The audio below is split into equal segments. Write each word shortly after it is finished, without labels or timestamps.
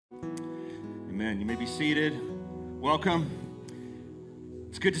Amen. You may be seated. Welcome.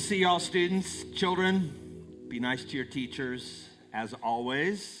 It's good to see you all, students, children. Be nice to your teachers, as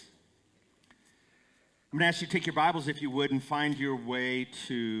always. I'm going to ask you to take your Bibles, if you would, and find your way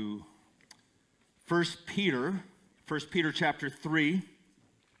to 1 Peter chapter 3.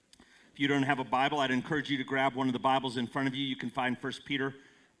 If you don't have a Bible, I'd encourage you to grab one of the Bibles in front of you. You can find 1 Peter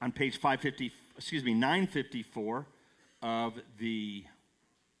on page 954 of the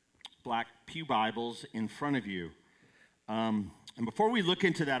black pew Bibles in front of you. And before we look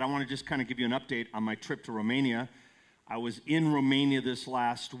into that, I want to just kind of give you an update on my trip to Romania. I was in Romania this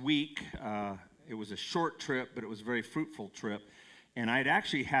last week. It was a short trip, but it was a very fruitful trip. And I'd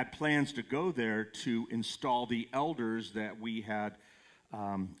actually had plans to go there to install the elders that we had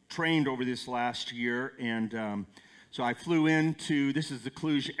trained over this last year. And so I flew into, this is the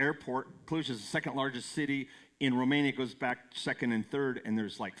Cluj airport. Cluj is the second largest city in Romania. It goes back second and third, and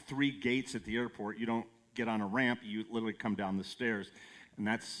there's like 3 gates at the airport. You don't get on a ramp, you literally come down the stairs. And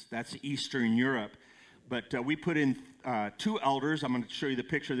that's Eastern Europe. But we put in 2 elders. I'm going to show you the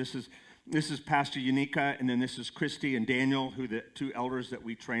picture. This is Pastor Unica, and then this is Christy and Daniel, who the 2 elders that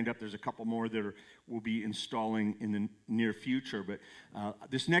we trained up. There's a couple more that we'll be installing in the near future. But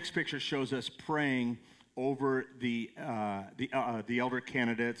this next picture shows us praying over the elder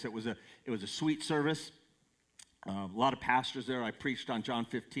candidates. It was a sweet service. A lot of pastors there. I preached on John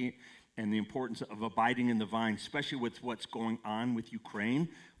 15 and the importance of abiding in the vine, especially with what's going on with Ukraine,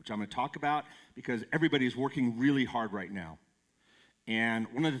 which I'm going to talk about, because everybody is working really hard right now. And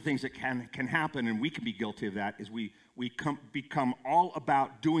one of the things that can happen, and we can be guilty of that, is we become all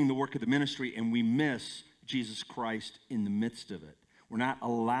about doing the work of the ministry, and we miss Jesus Christ in the midst of it. We're not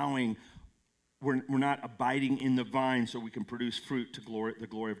abiding in the vine so we can produce fruit to the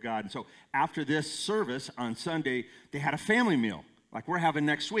glory of God. And so after this service on Sunday, they had a family meal like we're having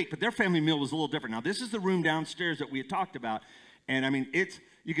next week. But their family meal was a little different. Now, this is the room downstairs that we had talked about. And, I mean,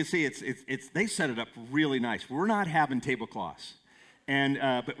 you can see they set it up really nice. We're not having tablecloths. And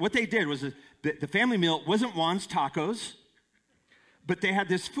but what they did was the family meal wasn't Juan's Tacos, but they had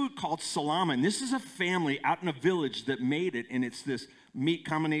this food called salami. And this is a family out in a village that made it, and it's this meat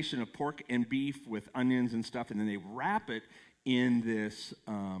combination of pork and beef with onions and stuff, and then they wrap it in this,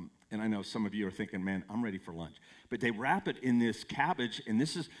 and I know some of you are thinking, man, I'm ready for lunch. But they wrap it in this cabbage, and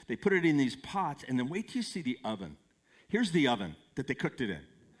they put it in these pots, and then wait till you see the oven. Here's the oven that they cooked it in.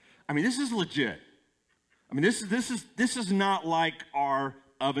 I mean, this is legit. I mean, this is not like our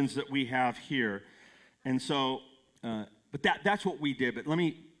ovens that we have here. And so, but that's what we did. But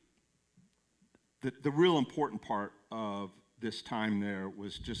the real important part of this time there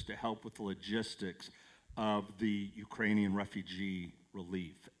was just to help with the logistics of the Ukrainian refugee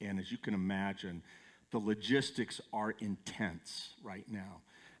relief. And as you can imagine, the logistics are intense right now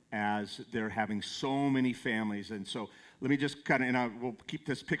as they're having so many families. And so let me just we'll keep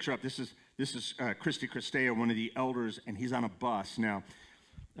this picture up. This is Christy Christea, one of the elders, and he's on a bus. Now,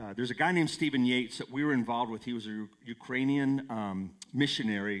 there's a guy named Stephen Yates that we were involved with. He was a Ukrainian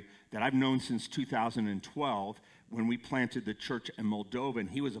missionary that I've known since 2012 when we planted the church in Moldova, and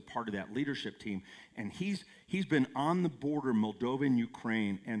he was a part of that leadership team. And he's been on the border, Moldova and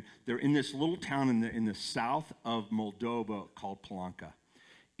Ukraine, and they're in this little town in the south of Moldova called Palanca.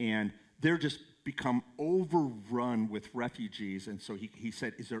 And they're just become overrun with refugees. And so he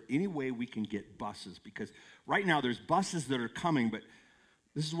said, is there any way we can get buses? Because right now there's buses that are coming, but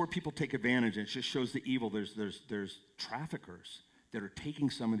this is where people take advantage, and it just shows the evil. There's traffickers that are taking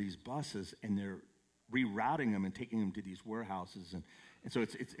some of these buses, and they're rerouting them and taking them to these warehouses. And so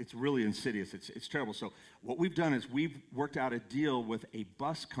it's really insidious. It's terrible. So what we've done is we've worked out a deal with a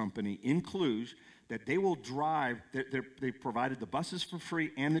bus company in Cluj that they will drive. They provided the buses for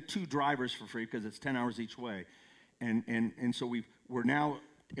free and the 2 drivers for free because it's 10 hours each way. And so we're now,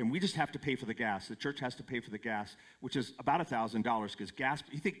 and we just have to pay for the gas. The church has to pay for the gas, which is about $1,000 because gas,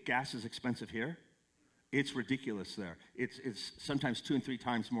 you think gas is expensive here? It's ridiculous there. It's sometimes 2 and 3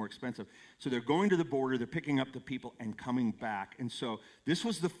 times more expensive. So they're going to the border, they're picking up the people and coming back. And so this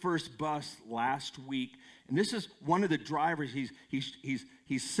was the first bus last week. And this is one of the drivers. He's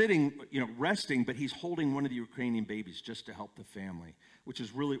sitting, resting, but he's holding one of the Ukrainian babies just to help the family, which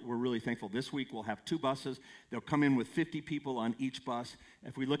is we're really thankful. This week we'll have 2 buses. They'll come in with 50 people on each bus.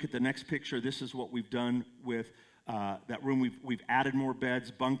 If we look at the next picture, this is what we've done with that room. We've added more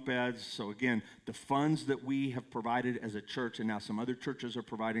beds, bunk beds. So again, the funds that we have provided as a church, and now some other churches are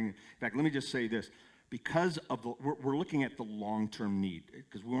providing. In fact, let me just say this. Because we're looking at the long-term need,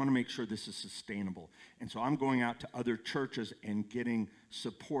 because we want to make sure this is sustainable. And so I'm going out to other churches and getting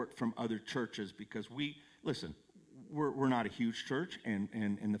support from other churches because we're not a huge church,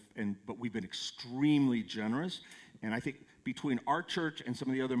 but we've been extremely generous. And I think between our church and some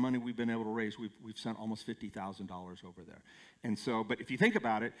of the other money we've been able to raise, we've sent almost $50,000 over there. And so, but if you think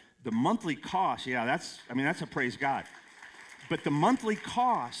about it, the monthly cost, that's a praise God. But the monthly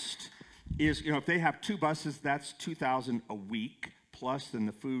cost is, if they have 2 buses, that's $2,000 a week, plus then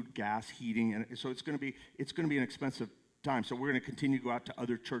the food, gas, heating, and so it's going to be an expensive time. So we're going to continue to go out to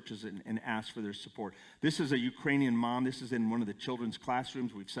other churches and ask for their support. This is a Ukrainian mom. This is in one of the children's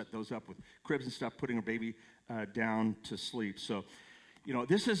classrooms. We've set those up with cribs and stuff, putting her baby down to sleep. So,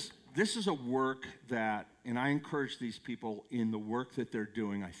 this is a work that, and I encourage these people in the work that they're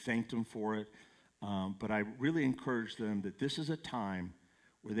doing. I thank them for it, but I really encourage them that this is a time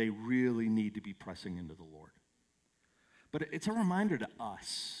where they really need to be pressing into the Lord. But it's a reminder to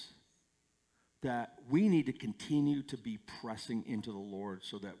us that we need to continue to be pressing into the Lord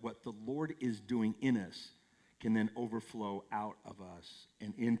so that what the Lord is doing in us can then overflow out of us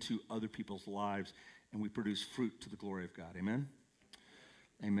and into other people's lives, and we produce fruit to the glory of God. Amen?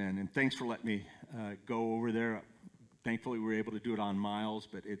 Amen. And thanks for letting me go over there. Thankfully, we were able to do it on Miles,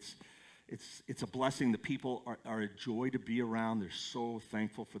 but it's a blessing. The people are a joy to be around. They're so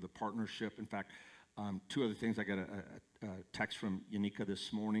thankful for the partnership. In fact, 2 other things. I got a text from Yanika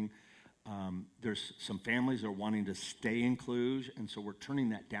this morning. There's some families that are wanting to stay in Cluj, and so we're turning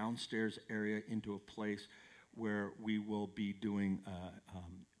that downstairs area into a place where we will be doing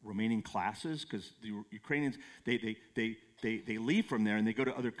Romanian classes, because the Ukrainians, they leave from there and they go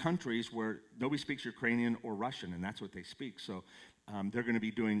to other countries where nobody speaks Ukrainian or Russian, and that's what they speak. So they're going to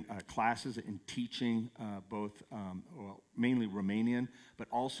be doing classes and teaching both, mainly Romanian, but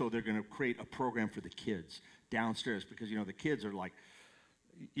also they're going to create a program for the kids downstairs, because, the kids are like,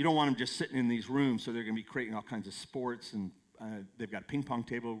 you don't want them just sitting in these rooms, so they're going to be creating all kinds of sports, and they've got a ping pong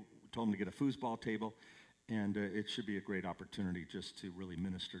table. We told them to get a foosball table, and it should be a great opportunity just to really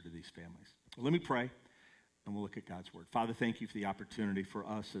minister to these families. Well, let me pray, and we'll look at God's word. Father, thank you for the opportunity for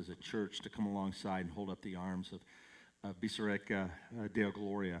us as a church to come alongside and hold up the arms of Biserica Deo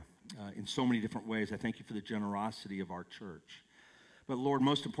Gloria in so many different ways. I thank you for the generosity of our church. But Lord,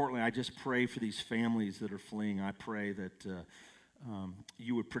 most importantly, I just pray for these families that are fleeing. I pray that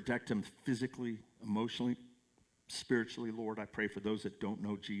you would protect them physically, emotionally, spiritually, Lord. I pray for those that don't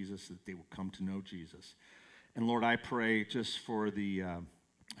know Jesus, that they will come to know Jesus. And Lord, I pray just for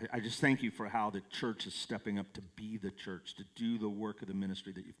I just thank you for how the church is stepping up to be the church, to do the work of the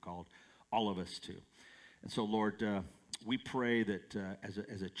ministry that you've called all of us to. And so, Lord, we pray that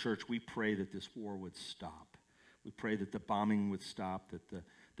as a church, we pray that this war would stop. We pray that the bombing would stop, that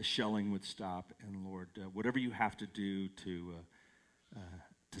the shelling would stop. And Lord, whatever you have to do to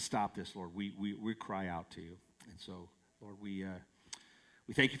stop this, Lord, we cry out to you. And so, Lord, we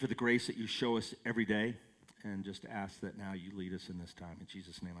thank you for the grace that you show us every day, and just ask that now you lead us in this time. In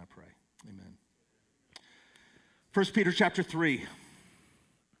Jesus' name I pray. Amen. 1 Peter chapter 3.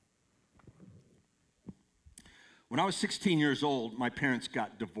 When I was 16 years old, my parents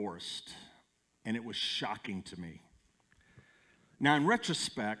got divorced, and it was shocking to me. Now, in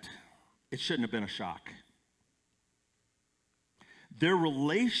retrospect, it shouldn't have been a shock. Their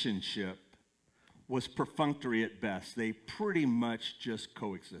relationship was perfunctory at best. They pretty much just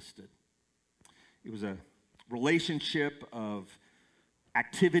coexisted. It was a relationship of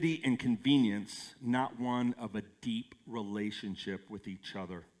activity and convenience, not one of a deep relationship with each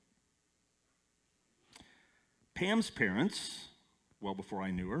other. Pam's parents, well before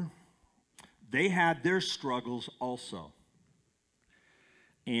I knew her, they had their struggles also.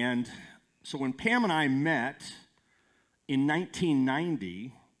 And so when Pam and I met in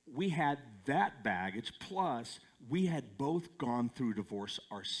 1990, we had that baggage, plus we had both gone through divorce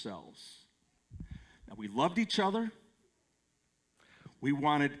ourselves. Now, we loved each other. We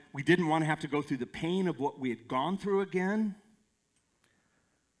didn't want to have to go through the pain of what we had gone through again,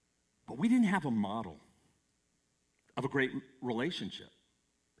 but we didn't have a model of a great relationship.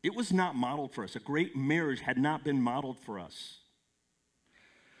 It was not modeled for us. A great marriage had not been modeled for us.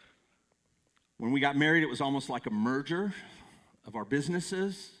 When we got married, it was almost like a merger of our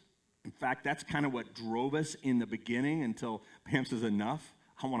businesses. In fact, that's kind of what drove us in the beginning until Pam says, enough.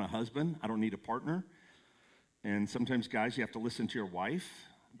 I want a husband. I don't need a partner. And sometimes, guys, you have to listen to your wife.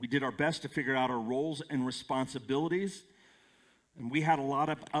 We did our best to figure out our roles and responsibilities, and we had a lot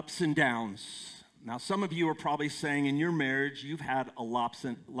of ups and downs. Now, some of you are probably saying in your marriage, you've had a lot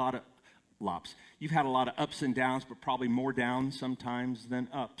of ups and downs, but probably more downs sometimes than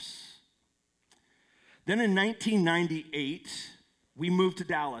ups. Then in 1998, we moved to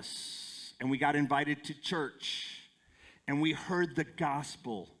Dallas, and we got invited to church, and we heard the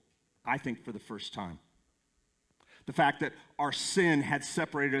gospel, I think, for the first time. The fact that our sin had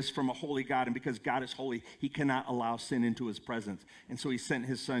separated us from a holy God, and because God is holy, he cannot allow sin into his presence. And so he sent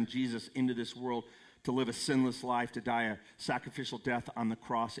his son Jesus into this world to live a sinless life, to die a sacrificial death on the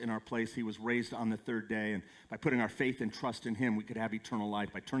cross in our place. He was raised on the third day, and by putting our faith and trust in him, we could have eternal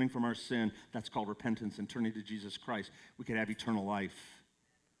life. By turning from our sin, that's called repentance, and turning to Jesus Christ, we could have eternal life.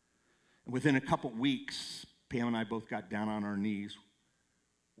 And within a couple weeks, Pam and I both got down on our knees.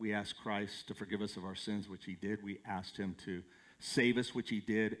 We asked Christ to forgive us of our sins, which he did. We asked him to save us, which he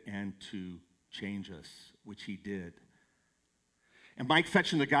did, and to change us, which he did. And Mike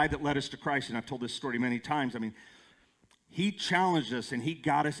Fetchin, the guy that led us to Christ, and I've told this story many times, he challenged us and he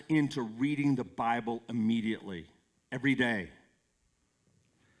got us into reading the Bible immediately, every day.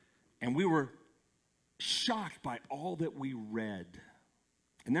 And we were shocked by all that we read.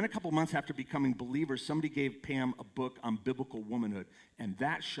 And then a couple months after becoming believers, somebody gave Pam a book on biblical womanhood, and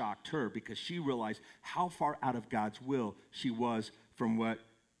that shocked her because she realized how far out of God's will she was from what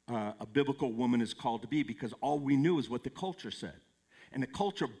a biblical woman is called to be, because all we knew is what the culture said. And the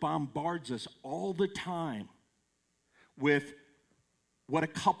culture bombards us all the time with what a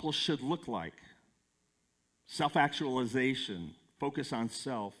couple should look like. Self-actualization, focus on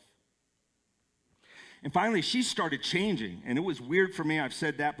self. And finally, she started changing, and it was weird for me. I've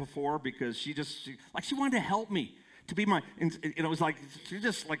said that before because she wanted to help me to be my, and it was like,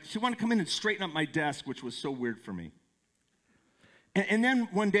 she wanted to come in and straighten up my desk, which was so weird for me. And then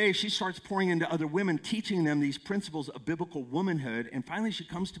one day she starts pouring into other women, teaching them these principles of biblical womanhood. And finally she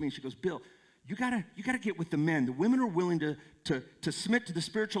comes to me and she goes, Bill, you gotta get with the men. The women are willing to submit to the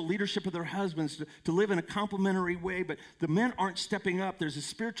spiritual leadership of their husbands, to live in a complementary way, but the men aren't stepping up. There's a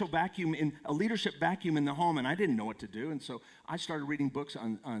spiritual vacuum, a leadership vacuum in the home, and I didn't know what to do. And so I started reading books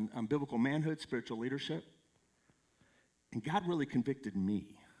on biblical manhood, spiritual leadership. And God really convicted me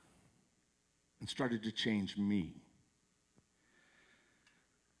and started to change me.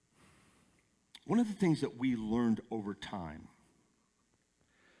 One of the things that we learned over time,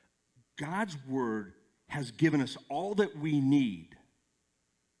 God's word has given us all that we need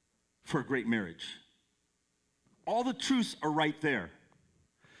for a great marriage. All the truths are right there.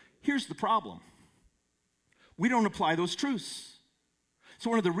 Here's the problem. We don't apply those truths. So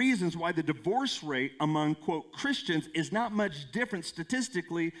one of the reasons why the divorce rate among, quote, Christians is not much different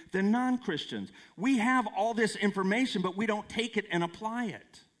statistically than non-Christians. We have all this information, but we don't take it and apply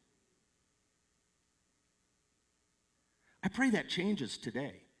it. I pray that changes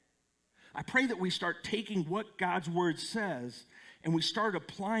today. I pray that we start taking what God's word says and we start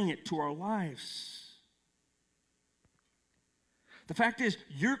applying it to our lives. The fact is,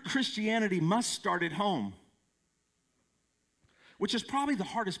 your Christianity must start at home, which is probably the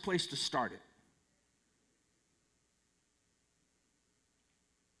hardest place to start it.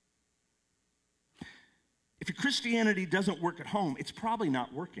 If your Christianity doesn't work at home, it's probably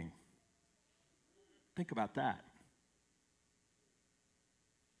not working. Think about that.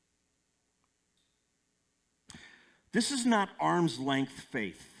 This is not arm's length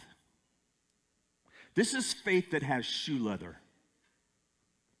faith. This is faith that has shoe leather.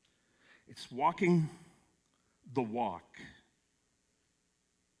 It's walking the walk.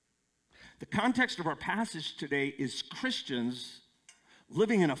 The context of our passage today is Christians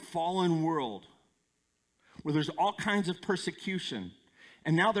living in a fallen world where there's all kinds of persecution,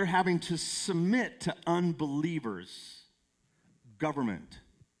 and now they're having to submit to unbelievers, government,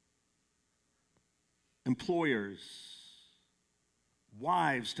 employers,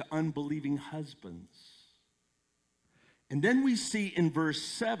 wives to unbelieving husbands. And then we see in verse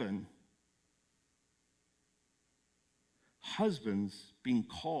 7, husbands being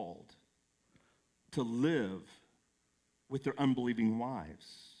called to live with their unbelieving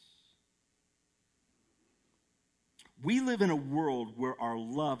wives. We live in a world where our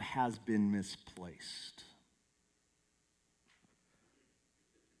love has been misplaced.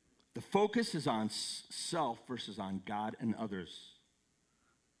 The focus is on self versus on God and others.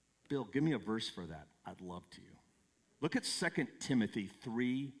 Bill, give me a verse for that. I'd love to. Look at 2 Timothy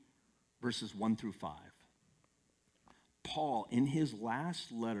 3, verses 1 through 5. Paul, in his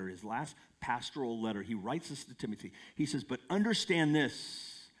last letter, his last pastoral letter, he writes this to Timothy. He says, but understand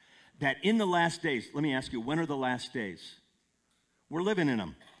this, that in the last days, let me ask you, when are the last days? We're living in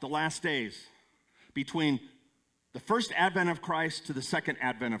them, the last days, between the first advent of Christ to the second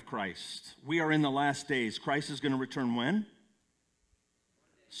advent of Christ. We are in the last days. Christ is going to return when?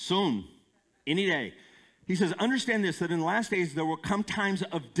 Soon. Any day. He says, understand this, that in the last days there will come times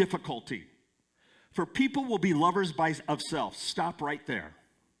of difficulty. For people will be lovers of self. Stop right there.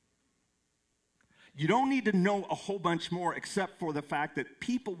 You don't need to know a whole bunch more except for the fact that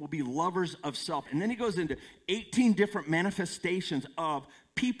people will be lovers of self. And then he goes into 18 different manifestations of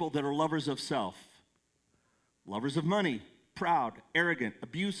people that are lovers of self. Lovers of money, proud, arrogant,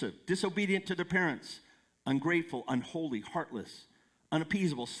 abusive, disobedient to their parents, ungrateful, unholy, heartless,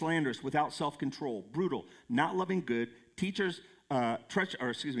 unappeasable, slanderous, without self-control, brutal, not loving good, treacherous,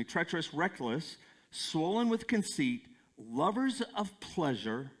 reckless, swollen with conceit, lovers of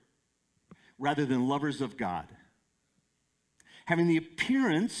pleasure rather than lovers of God. Having the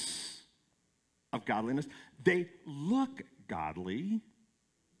appearance of godliness, they look godly,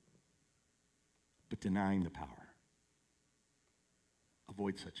 but denying the power.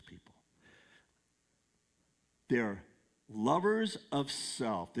 Avoid such people. They're lovers of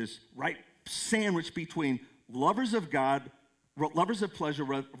self. This right sandwich between lovers of God, lovers of pleasure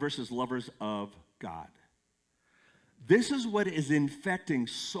versus lovers of God. This is what is infecting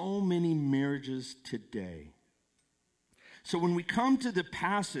so many marriages today. So when we come to the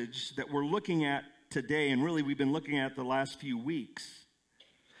passage that we're looking at today, and really we've been looking at the last few weeks,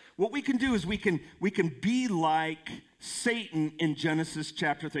 what we can do is we can be like Satan in Genesis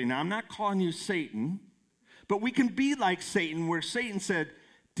chapter 3. Now, I'm not calling you Satan, but we can be like Satan, where Satan said,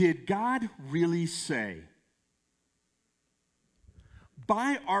 did God really say?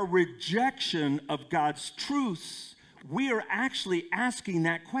 By our rejection of God's truths, we are actually asking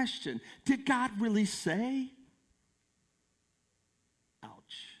that question. Did God really say?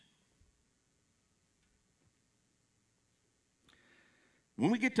 Ouch. When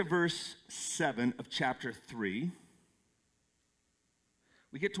we get to verse 7 of chapter 3,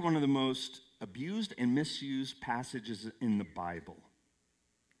 we get to one of the most abused and misused passages in the Bible.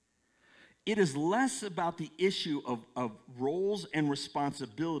 It is less about the issue of roles and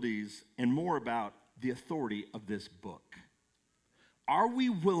responsibilities and more about the authority of this book. Are we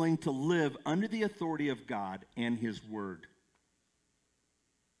willing to live under the authority of God and His Word?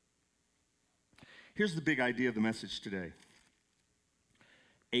 Here's the big idea of the message today.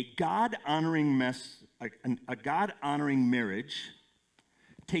 A God-honoring marriage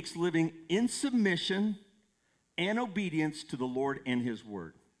takes living in submission and obedience to the Lord and His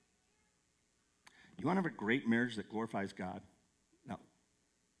Word. You want to have a great marriage that glorifies God?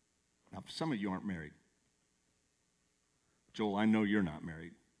 Now, some of you aren't married. Joel, I know you're not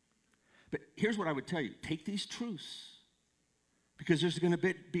married. But here's what I would tell you. Take these truths, because there's going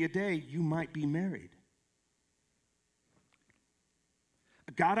to be a day you might be married.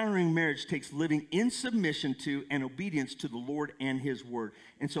 A God-honoring marriage takes living in submission to and obedience to the Lord and His Word.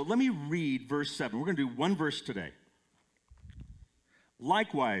 And so let me read verse 7. We're going to do one verse today.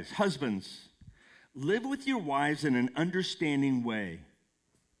 Likewise, husbands, live with your wives in an understanding way,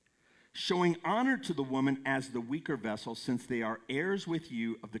 showing honor to the woman as the weaker vessel, since they are heirs with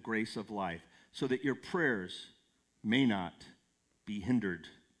you of the grace of life, so that your prayers may not be hindered.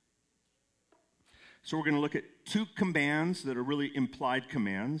 So we're going to look at two commands that are really implied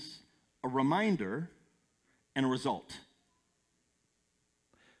commands, a reminder and a result.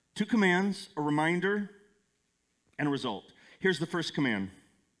 Two commands, a reminder and a result. Here's the first command.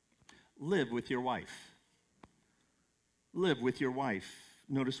 Live with your wife. Live with your wife.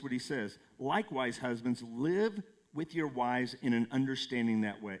 Notice what he says. Likewise, husbands, live with your wives in an understanding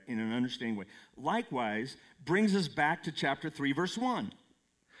way. Likewise brings us back to chapter 3, verse 1,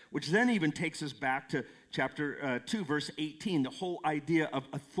 which then even takes us back to chapter 2, verse 18, the whole idea of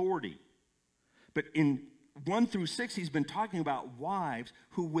authority. But in 1 through 6, he's been talking about wives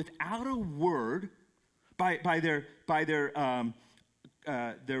who, without a word, by their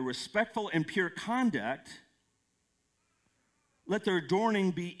respectful and pure conduct, let their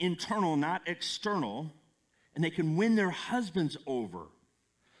adorning be internal, not external, and they can win their husbands over.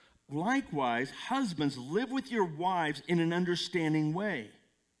 Likewise, husbands, live with your wives in an understanding way.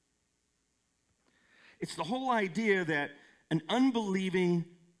 It's the whole idea that an unbelieving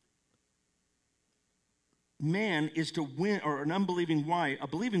man is to win, or an unbelieving wife, a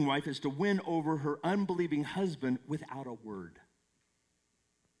believing wife is to win over her unbelieving husband without a word,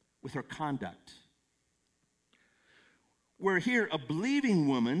 with her conduct. Where here, a believing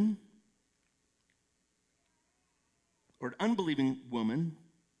woman or an unbelieving woman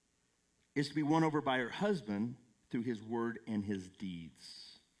is to be won over by her husband through his word and his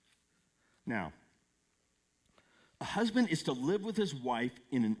deeds. Now, a husband is to live with his wife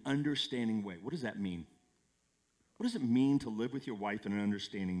in an understanding way. What does that mean? What does it mean to live with your wife in an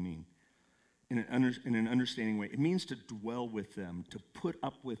understanding way? It means to dwell with them, to put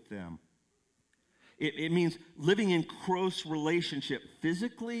up with them. It means living in close relationship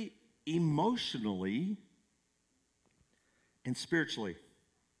physically, emotionally, and spiritually.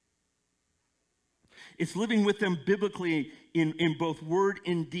 It's living with them biblically in both word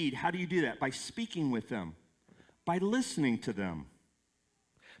and deed. How do you do that? By speaking with them, by listening to them,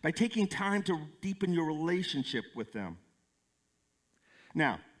 by taking time to deepen your relationship with them.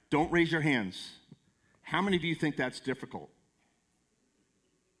 Now, don't raise your hands. How many of you think that's difficult?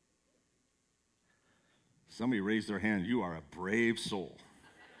 Somebody raised their hand. You are a brave soul.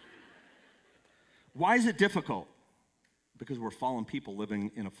 Why is it difficult? Because we're fallen people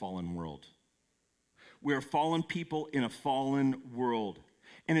living in a fallen world. We're fallen people in a fallen world.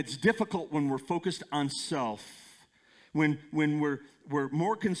 And it's difficult when we're focused on self, when we're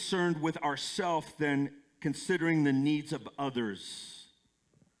more concerned with ourself than considering the needs of others.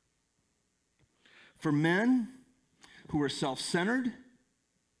 For men who are self-centered,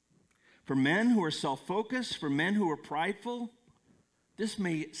 for men who are self-focused, for men who are prideful, this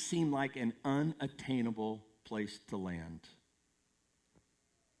may seem like an unattainable place to land.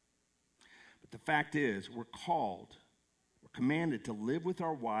 But the fact is, we're commanded to live with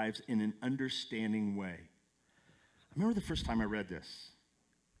our wives in an understanding way. I remember the first time I read this.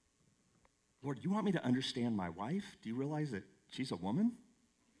 Lord, you want me to understand my wife? Do you realize that she's a woman?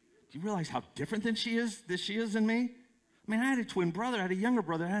 Do you realize how different than she is than me? I mean, I had a twin brother, I had a younger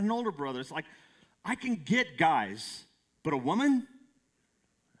brother, I had an older brother. It's like, I can get guys, but a woman?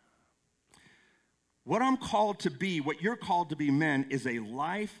 What I'm called to be, what you're called to be, men, is a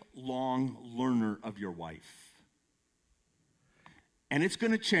lifelong learner of your wife. And it's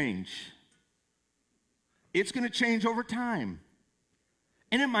going to change. It's going to change over time.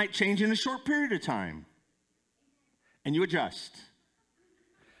 And it might change in a short period of time. And you adjust.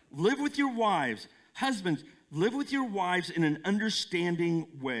 Live with your wives. Husbands, live with your wives in an understanding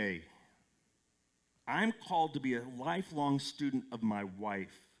way. I'm called to be a lifelong student of my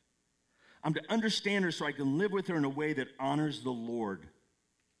wife. I'm to understand her so I can live with her in a way that honors the Lord.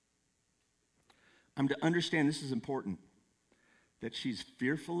 I'm to understand, this is important, that she's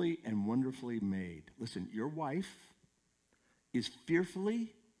fearfully and wonderfully made. Listen, your wife is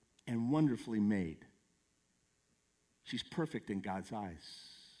fearfully and wonderfully made. She's perfect in God's eyes.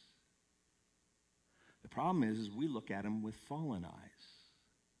 The problem is we look at them with fallen eyes.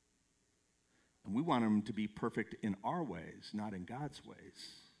 And we want them to be perfect in our ways, not in God's ways.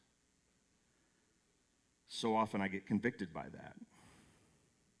 So often I get convicted by that.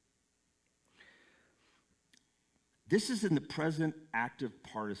 This is in the present active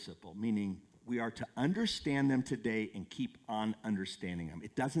participle, meaning we are to understand them today and keep on understanding them.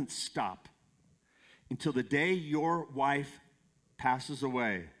 It doesn't stop until the day your wife passes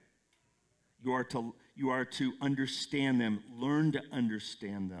away. You are to understand them, learn to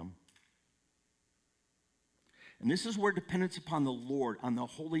understand them. And this is where dependence upon the Lord, on the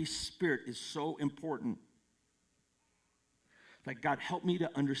Holy Spirit, is so important. Like, God, help me to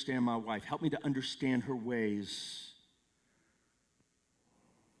understand my wife. Help me to understand her ways.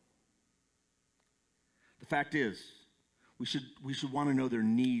 The fact is, we should want to know their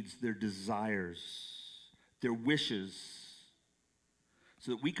needs, their desires, their wishes,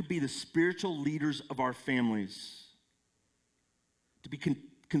 so that we could be the spiritual leaders of our families. To be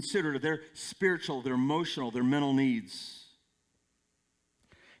considerate of their spiritual, their emotional, their mental needs.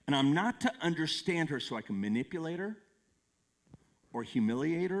 And I'm not to understand her so I can manipulate her, or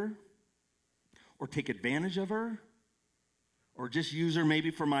humiliate her, or take advantage of her, or just use her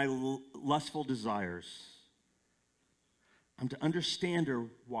maybe for my lustful desires. I'm to understand her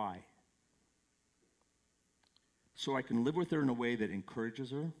why. So I can live with her in a way that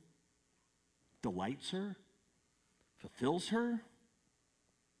encourages her, delights her, fulfills her,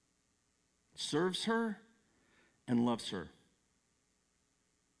 serves her, and loves her.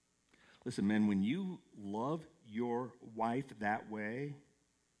 Listen, men, when you love your wife that way,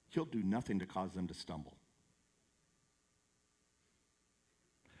 you'll do nothing to cause them to stumble.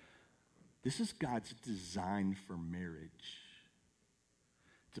 This is God's design for marriage.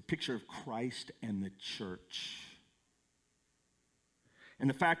 It's a picture of Christ and the church. And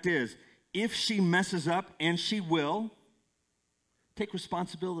the fact is, if she messes up, and she will, take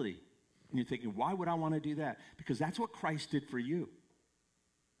responsibility. And you're thinking, why would I want to do that? Because that's what Christ did for you.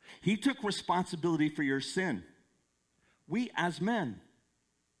 He took responsibility for your sin. We as men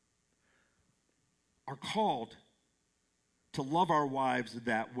are called to love our wives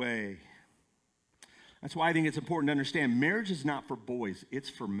that way. That's why I think it's important to understand marriage is not for boys, it's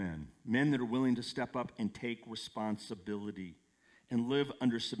for men. Men that are willing to step up and take responsibility and live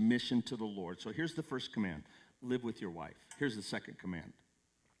under submission to the Lord. So here's the first command: live with your wife. Here's the second command.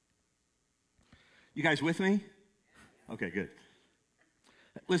 You guys with me? Okay, good.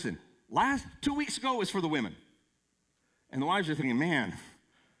 Listen, 2 weeks ago was for the women. And the wives are thinking, man,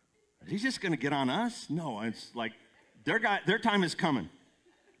 Is he just going to get on us? No, it's like their time is coming.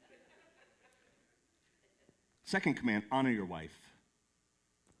 Second command, honor your wife.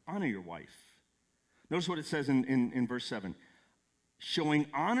 Honor your wife. Notice what it says in verse 7. Showing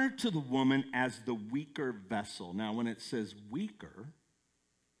honor to the woman as the weaker vessel. Now, when it says weaker,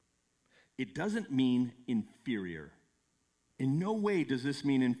 it doesn't mean inferior. In no way does this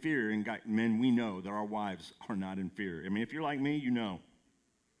mean inferior. And men, we know that our wives are not inferior. I mean, if you're like me, you know.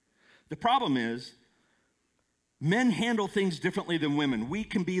 The problem is, men handle things differently than women. We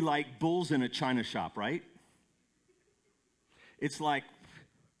can be like bulls in a china shop, right? It's like,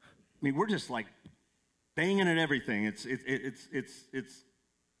 I mean, we're just like banging at everything. It's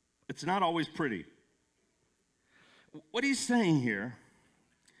not always pretty. What he's saying here,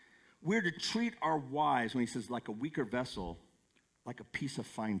 we're to treat our wives, when he says like a weaker vessel, like a piece of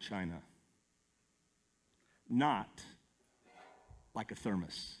fine china, not like a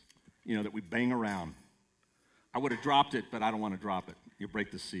thermos, that we bang around. I would have dropped it, but I don't want to drop it. You'll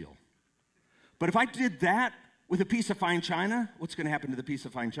break the seal. But if I did that with a piece of fine china, what's going to happen to the piece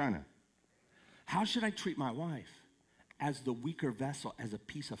of fine china? How should I treat my wife? As the weaker vessel, as a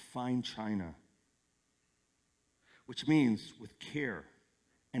piece of fine china. Which means with care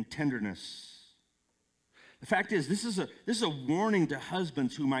and tenderness. The fact is, this is a warning to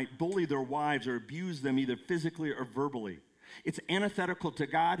husbands who might bully their wives or abuse them either physically or verbally. It's antithetical to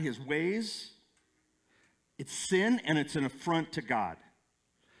God, his ways. It's sin, and it's an affront to God.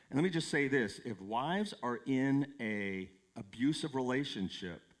 And let me just say this. If wives are in an abusive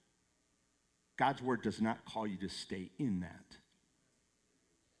relationship, God's word does not call you to stay in that.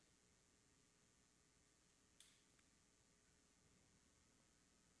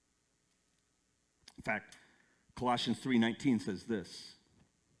 In fact, Colossians 3:19 says this.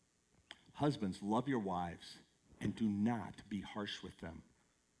 Husbands, love your wives and do not be harsh with them.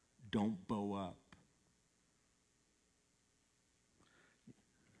 Don't bow up.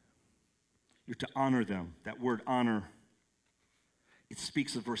 You're to honor them. That word honor, it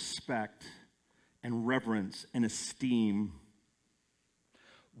speaks of respect and reverence and esteem.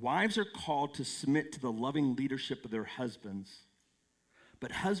 Wives are called to submit to the loving leadership of their husbands,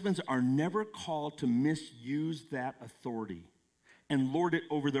 but husbands are never called to misuse that authority and lord it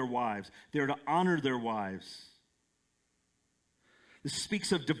over their wives. They're to honor their wives. This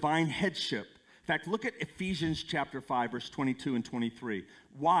speaks of divine headship. In fact, look at Ephesians chapter 5, verse 22 and 23.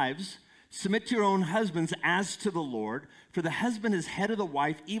 Wives, submit to your own husbands as to the Lord, for the husband is head of the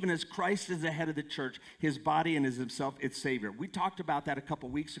wife, even as Christ is the head of the church, his body, and is himself its Savior. We talked about that a couple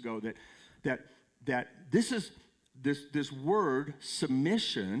weeks ago, that this word,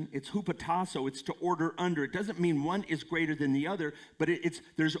 submission, it's hupotasso, it's to order under. It doesn't mean one is greater than the other, but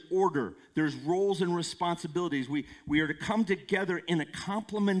there's order, there's roles and responsibilities. We are to come together in a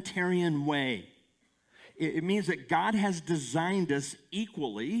complementarian way. It means that God has designed us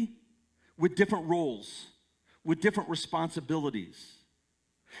equally, with different roles, with different responsibilities.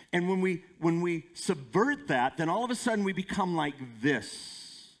 And when we subvert that, then all of a sudden we become like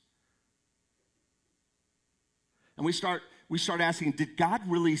this. And we start asking, did God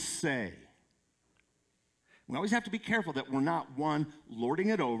really say? We always have to be careful that we're not, one, lording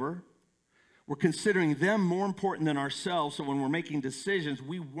it over. We're considering them more important than ourselves, so when we're making decisions,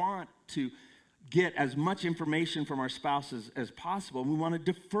 we want to get as much information from our spouses as possible. We want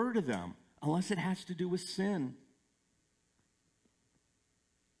to defer to them. Unless it has to do with sin.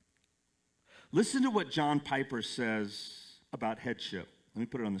 Listen to what John Piper says about headship. Let me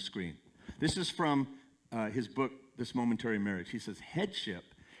put it on the screen. This is from his book, This Momentary Marriage. He says, headship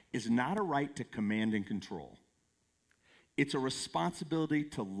is not a right to command and control. It's a responsibility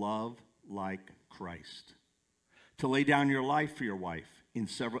to love like Christ. To lay down your life for your wife in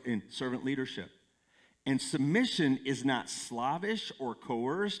servant leadership. And submission is not slavish or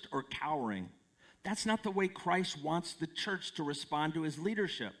coerced or cowering. That's not the way Christ wants the church to respond to his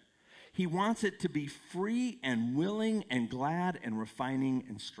leadership. He wants it to be free and willing and glad and refining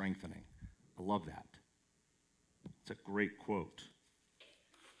and strengthening. I love that. It's a great quote.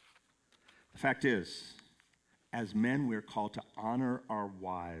 The fact is, as men, we're called to honor our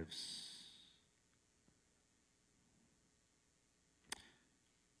wives.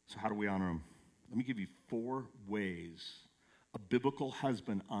 So how do we honor them? Let me give you 4 ways a biblical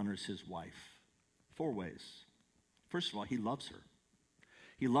husband honors his wife. 4 ways. First of all, he loves her.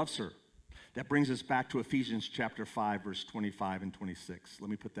 He loves her. That brings us back to Ephesians chapter 5, verse 25 and 26. Let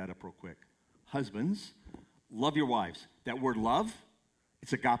me put that up real quick. Husbands, love your wives. That word love,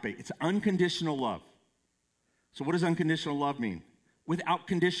 it's agape. It's unconditional love. So what does unconditional love mean? Without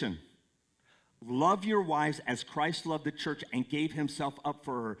condition. Love your wives as Christ loved the church and gave himself up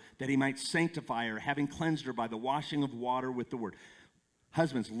for her, that he might sanctify her, having cleansed her by the washing of water with the word.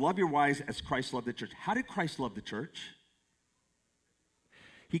 Husbands, love your wives as Christ loved the church. How did Christ love the church?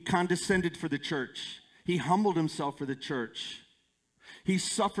 He condescended for the church. He humbled himself for the church. He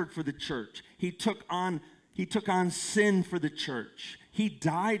suffered for the church. He took on sin for the church. He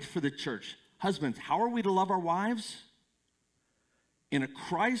died for the church. Husbands, how are we to love our wives? In a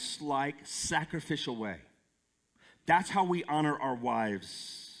Christ-like sacrificial way. That's how we honor our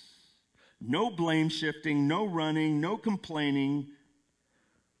wives. No blame shifting, no running, no complaining.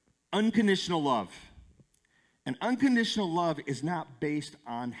 Unconditional love. And unconditional love is not based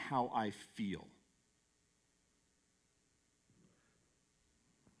on how I feel.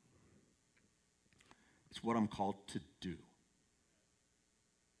 It's what I'm called to do.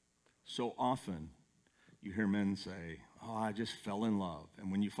 So often, you hear men say, oh, I just fell in love.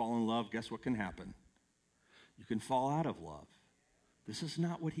 And when you fall in love, guess what can happen? You can fall out of love. This is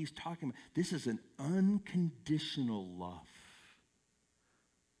not what he's talking about. This is an unconditional love.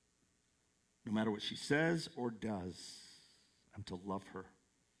 No matter what she says or does, I'm to love her.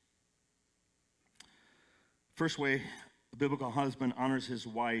 First way a biblical husband honors his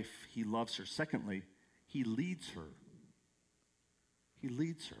wife, he loves her. Secondly, he leads her. He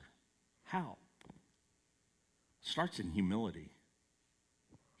leads her. How? Starts in humility.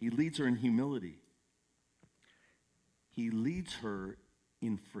 He leads her in humility. He leads her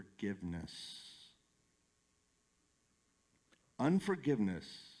in forgiveness. Unforgiveness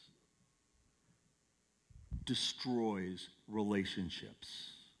destroys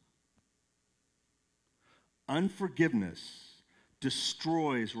relationships. Unforgiveness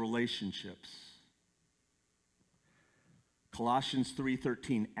destroys relationships. Colossians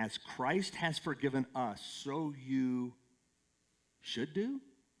 3:13, as Christ has forgiven us, so you should do,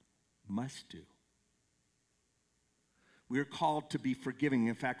 must do. We are called to be forgiving.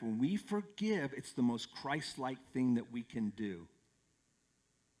 In fact, when we forgive, it's the most Christ-like thing that we can do.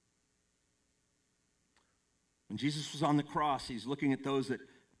 When Jesus was on the cross, he's looking at those that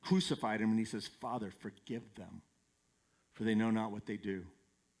crucified him, and he says, Father, forgive them, for they know not what they do.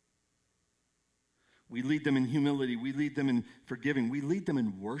 We lead them in humility. We lead them in forgiving. We lead them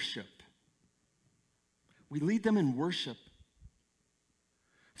in worship. We lead them in worship.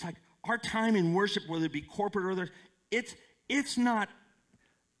 It's like our time in worship, whether it be corporate or others, it's not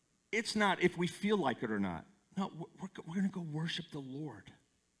if we feel like it or not. No, we're going to go worship the Lord.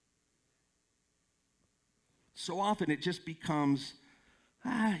 So often it just becomes,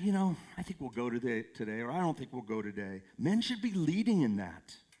 I think we'll go today, or I don't think we'll go today. Men should be leading in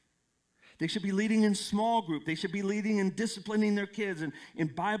that. They should be leading in small group. They should be leading in disciplining their kids and in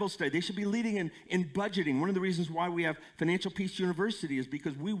Bible study. They should be leading in budgeting. One of the reasons why we have Financial Peace University is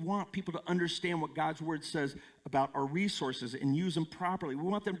because we want people to understand what God's word says about our resources and use them properly. We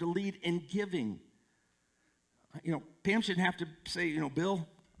want them to lead in giving. Pam shouldn't have to say, Bill,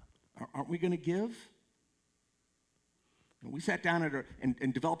 aren't we going to give? We sat down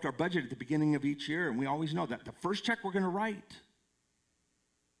and developed our budget at the beginning of each year, and we always know that the first check we're going to write,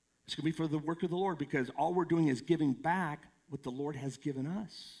 it's going to be for the work of the Lord, because all we're doing is giving back what the Lord has given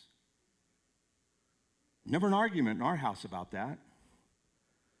us. Never an argument in our house about that.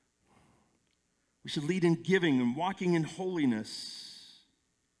 We should lead in giving and walking in holiness.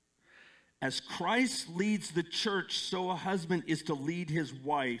 As Christ leads the church, so a husband is to lead his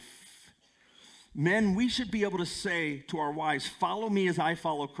wife. Men, we should be able to say to our wives, follow me as I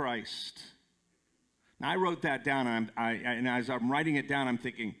follow Christ. Now, I wrote that down, and as I'm writing it down, I'm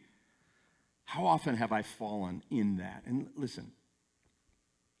thinking, how often have I fallen in that? And listen,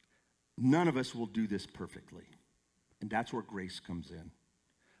 none of us will do this perfectly. And that's where grace comes in.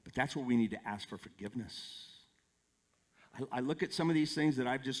 But that's where we need to ask for forgiveness. I look at some of these things that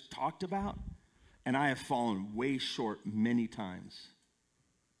I've just talked about, and I have fallen way short many times.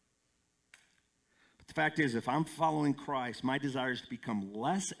 But the fact is, if I'm following Christ, my desire is to become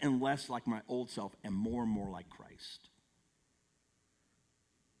less and less like my old self and more like Christ.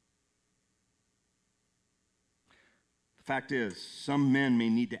 The fact is, some men may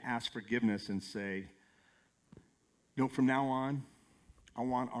need to ask forgiveness and say, from now on, I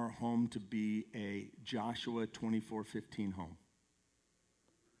want our home to be a Joshua 24:15 home,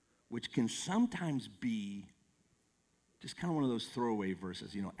 which can sometimes be just kind of one of those throwaway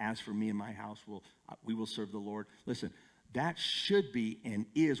verses, as for me and my house, we will serve the Lord. Listen, that should be and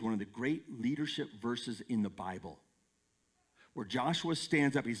is one of the great leadership verses in the Bible, where Joshua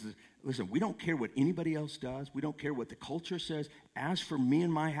stands up. He says, listen, we don't care what anybody else does. We don't care what the culture says. As for me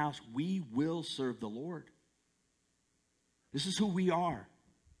and my house, we will serve the Lord. This is who we are.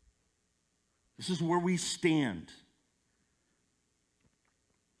 This is where we stand.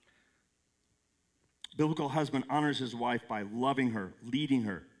 Biblical husband honors his wife by loving her, leading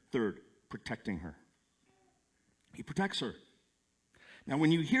her. Third, protecting her. He protects her. Now,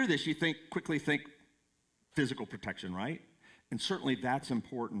 when you hear this, you quickly think physical protection, right? And certainly that's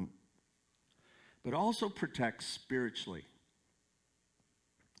important. But also protects spiritually.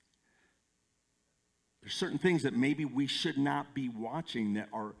 There's certain things that maybe we should not be watching that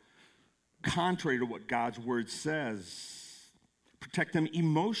are contrary to what God's word says. Protect them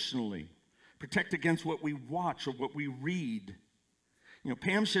emotionally. Protect against what we watch or what we read. You know,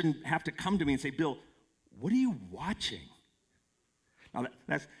 Pam shouldn't have to come to me and say, Bill, what are you watching? Now,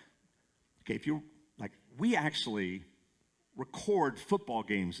 that's, okay, if you're, like, we actually record football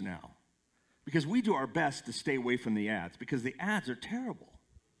games now because we do our best to stay away from the ads because the ads are terrible.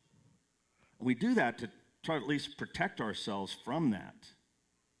 And we do that to try to at least protect ourselves from that.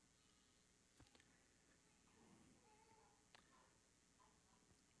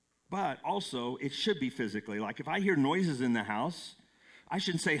 But also, it should be physically. Like if I hear noises in the house, I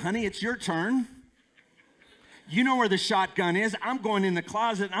shouldn't say, honey, it's your turn. You know where the shotgun is. I'm going in the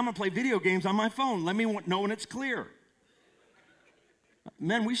closet. And I'm going to play video games on my phone. Let me know when it's clear.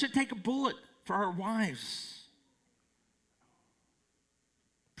 Men, we should take a bullet for our wives.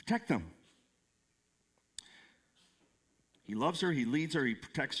 Protect them. He loves her. He leads her. He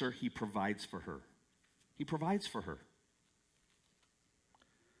protects her. He provides for her. He provides for her.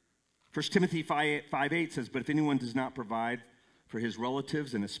 1 Timothy 5:8 says, but if anyone does not provide for his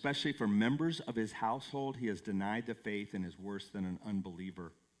relatives and especially for members of his household, he has denied the faith and is worse than an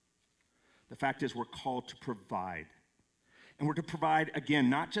unbeliever. The fact is we're called to provide. And we're to provide, again,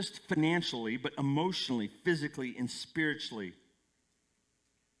 not just financially, but emotionally, physically, and spiritually.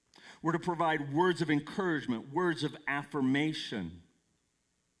 We're to provide words of encouragement, words of affirmation.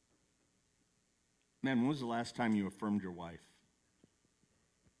 Man, when was the last time you affirmed your wife?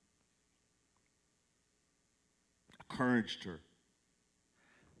 Encouraged her.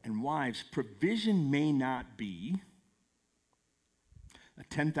 And wives, provision may not be a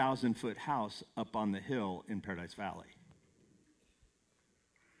 10,000-foot house up on the hill in Paradise Valley.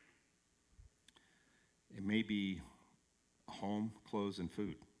 It may be a home, clothes, and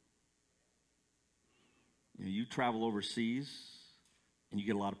food. You know, you travel overseas, and you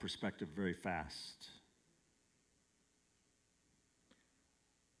get a lot of perspective very fast.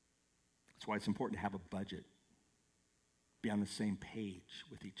 That's why it's important to have a budget. Be on the same page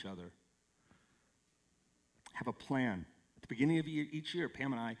with each other. Have a plan. At the beginning of each year,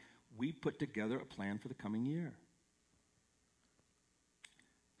 Pam and I, we put together a plan for the coming year.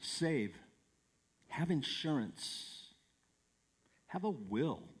 Save. Have insurance. Have a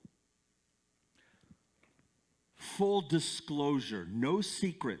will. Full disclosure. No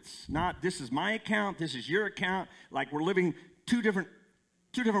secrets. Not, this is my account, this is your account. Like we're living two different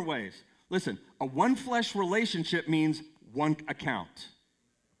ways. Listen, a one flesh relationship means one account.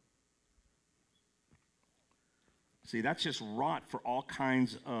 See, that's just rot for all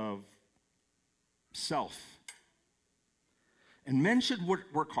kinds of self. And men should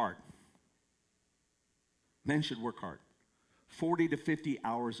work hard. Men should work hard. 40 to 50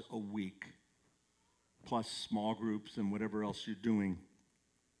 hours a week, plus small groups and whatever else you're doing.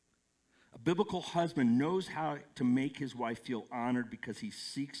 A biblical husband knows how to make his wife feel honored because he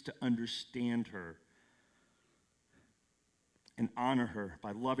seeks to understand her and honor her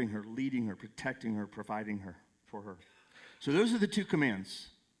by loving her, leading her, protecting her, providing her for her. So those are the two commands.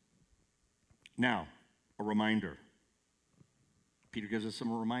 Now, a reminder. Peter gives us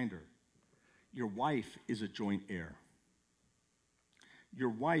some reminder. Your wife is a joint heir. Your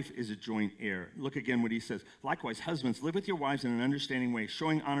wife is a joint heir. Look again what he says. Likewise, husbands, live with your wives in an understanding way,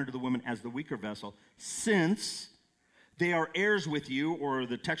 showing honor to the woman as the weaker vessel, since they are heirs with you, or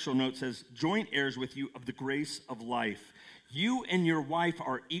the textual note says, joint heirs with you of the grace of life. You and your wife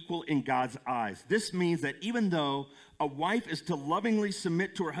are equal in God's eyes. This means that even though a wife is to lovingly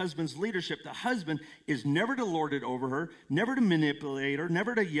submit to her husband's leadership, the husband is never to lord it over her, never to manipulate her,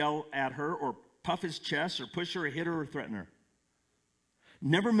 never to yell at her or puff his chest or push her or hit her or threaten her.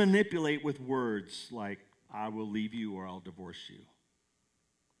 Never manipulate with words like, I will leave you or I'll divorce you.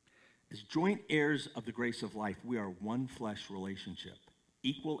 As joint heirs of the grace of life, we are one flesh relationship,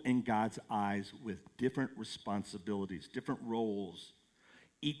 equal in God's eyes with different responsibilities, different roles,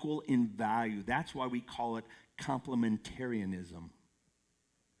 equal in value. That's why we call it complementarianism.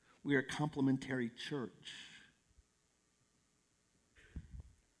 We are a complementary church.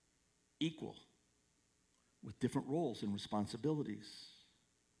 Equal with different roles and responsibilities.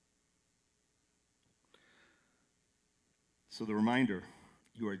 So the reminder,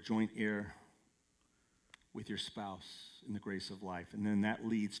 you are a joint heir with your spouse in the grace of life. And then that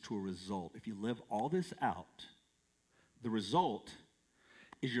leads to a result. If you live all this out, the result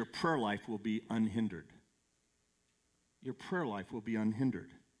is your prayer life will be unhindered. Your prayer life will be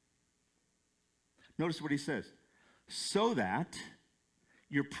unhindered. Notice what he says. So that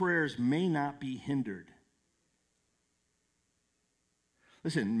your prayers may not be hindered.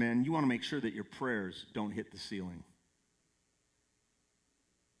 Listen, men, you want to make sure that your prayers don't hit the ceiling.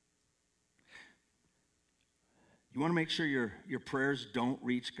 You want to make sure your prayers don't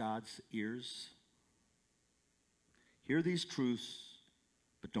reach God's ears? Hear these truths,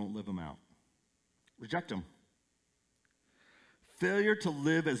 but don't live them out. Reject them. Failure to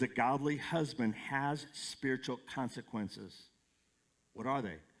live as a godly husband has spiritual consequences. What are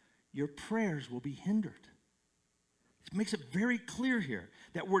they? Your prayers will be hindered. It makes it very clear here.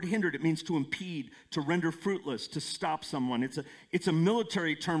 That word hindered, it means to impede, to render fruitless, to stop someone. It's a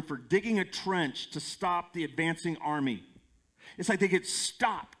military term for digging a trench to stop the advancing army. It's like they get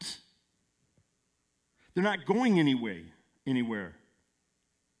stopped. They're not going anywhere.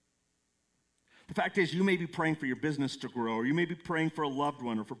 The fact is, you may be praying for your business to grow, or you may be praying for a loved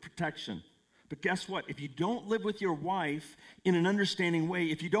one or for protection. But guess what? If you don't live with your wife in an understanding way,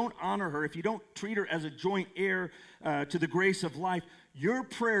 if you don't honor her, if you don't treat her as a joint heir to the grace of life, your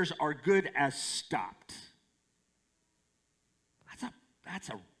prayers are good as stopped. That's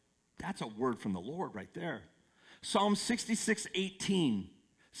a word from the Lord right there. Psalm 66:18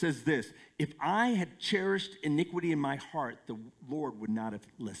 says this, if I had cherished iniquity in my heart, the Lord would not have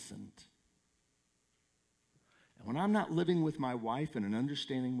listened. And when I'm not living with my wife in an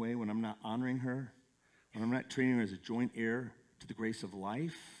understanding way, when I'm not honoring her, when I'm not treating her as a joint heir to the grace of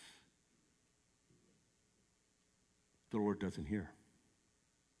life, the Lord doesn't hear.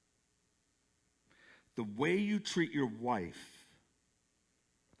 The way you treat your wife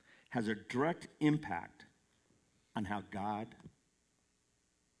has a direct impact on how God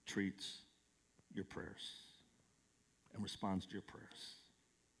treats your prayers and responds to your prayers.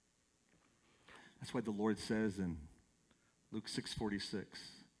 That's why the Lord says in Luke 6:46,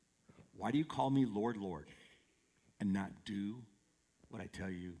 why do you call me Lord, Lord, and not do what I tell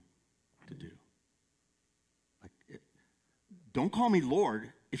you to do? Don't call me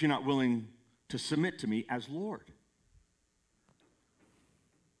Lord if you're not willing to submit to me as Lord.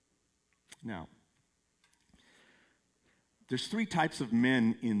 Now, there's three types of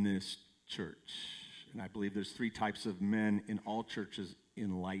men in this church, and I believe there's three types of men in all churches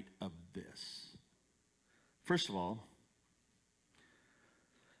in light of this. First of all,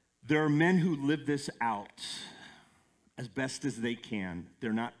 there are men who live this out as best as they can.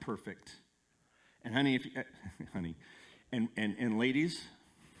 They're not perfect. And honey, and ladies,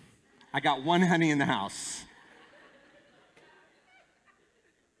 I got one honey in the house.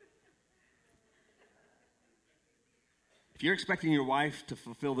 If you're expecting your wife to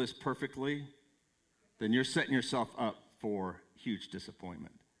fulfill this perfectly, then you're setting yourself up for huge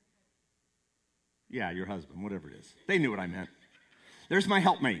disappointment. Yeah, your husband, whatever it is. They knew what I meant. There's my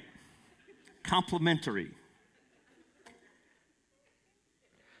helpmate. Complimentary.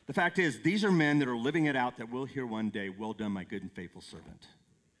 The fact is, these are men that are living it out that we'll hear one day, well done, my good and faithful servant.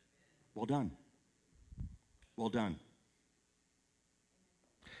 Well done. Well done.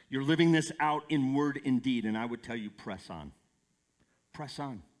 You're living this out in word and deed, and I would tell you, press on. Press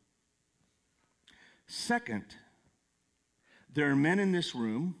on. Second, there are men in this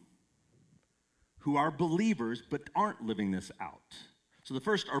room who are believers but aren't living this out. So the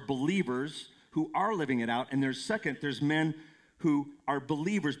first are believers who are living it out, and there's men who are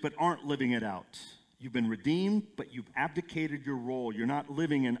believers but aren't living it out. You've been redeemed, but you've abdicated your role. You're not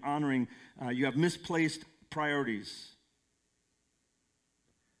living and honoring. You have misplaced priorities.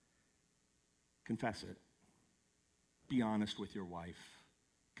 Confess it. Be honest with your wife.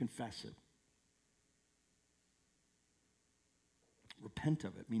 Confess it. Repent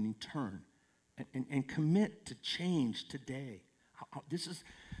of it, meaning turn. And commit to change today.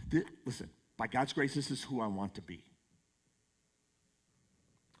 Listen, by God's grace, this is who I want to be.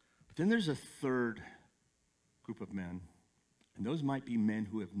 But then there's a third group of men, and those might be men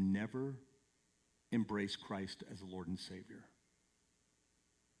who have never embraced Christ as Lord and Savior.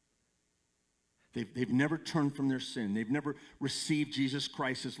 They've never turned from their sin. They've never received Jesus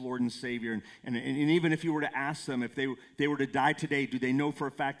Christ as Lord and Savior. And even if you were to ask them, if they were to die today, do they know for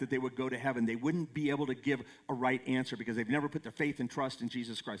a fact that they would go to heaven? They wouldn't be able to give a right answer because they've never put their faith and trust in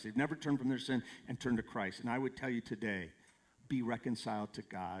Jesus Christ. They've never turned from their sin and turned to Christ. And I would tell you today, be reconciled to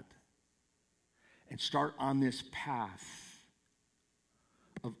God and start on this path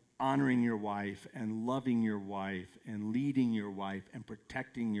of honoring your wife and loving your wife and leading your wife and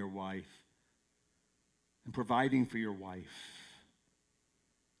protecting your wife. and providing for your wife.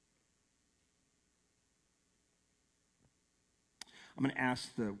 I'm going to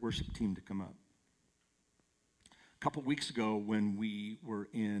ask the worship team to come up. A couple weeks ago when we were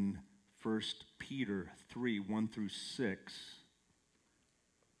in 1 Peter 3, 1 through 6,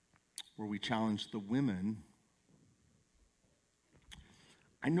 where we challenged the women,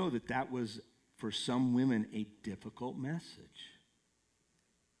 I know that that was, for some women, a difficult message.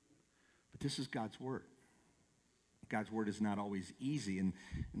 But this is God's word. God's word is not always easy, and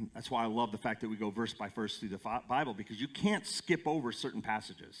that's why I love the fact that we go verse by verse through the Bible, because you can't skip over certain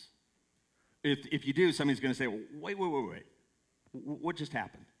passages. If you do, somebody's going to say, wait. What just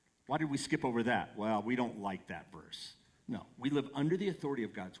happened? Why did we skip over that? Well, we don't like that verse. No, we live under the authority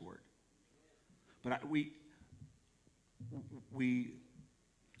of God's word. But we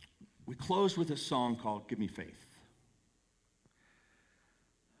closed with a song called Give Me Faith.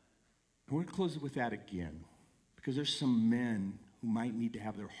 And we're going to close it with that again, because there's some men who might need to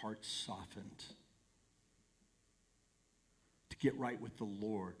have their hearts softened to get right with the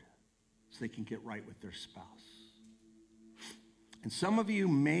Lord so they can get right with their spouse. And some of you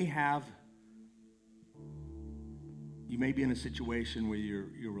may be in a situation where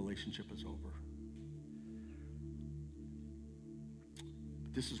your relationship is over.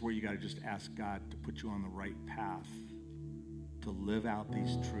 But this is where you got to just ask God to put you on the right path to live out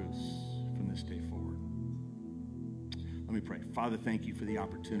these truths from this day forward. Let me pray. Father, thank you for the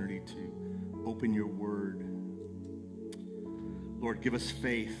opportunity to open your word. Lord, give us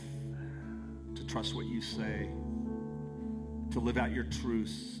faith to trust what you say, to live out your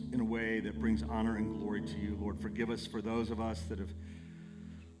truths in a way that brings honor and glory to you. Lord, forgive us for those of us that have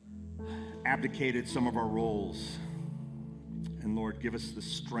abdicated some of our roles. And Lord, give us the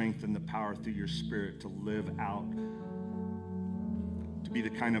strength and the power through your Spirit to live out, to be the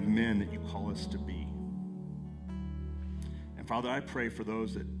kind of men that you call us to be. And Father, I pray for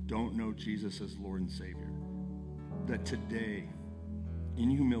those that don't know Jesus as Lord and Savior, that today, in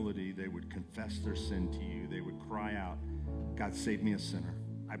humility, they would confess their sin to you. They would cry out, God, save me a sinner.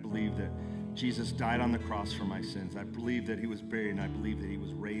 I believe that Jesus died on the cross for my sins. I believe that he was buried, and I believe that he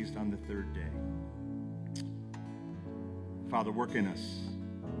was raised on the third day. Father, work in us.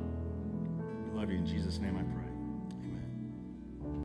 We love you. In Jesus' name I pray.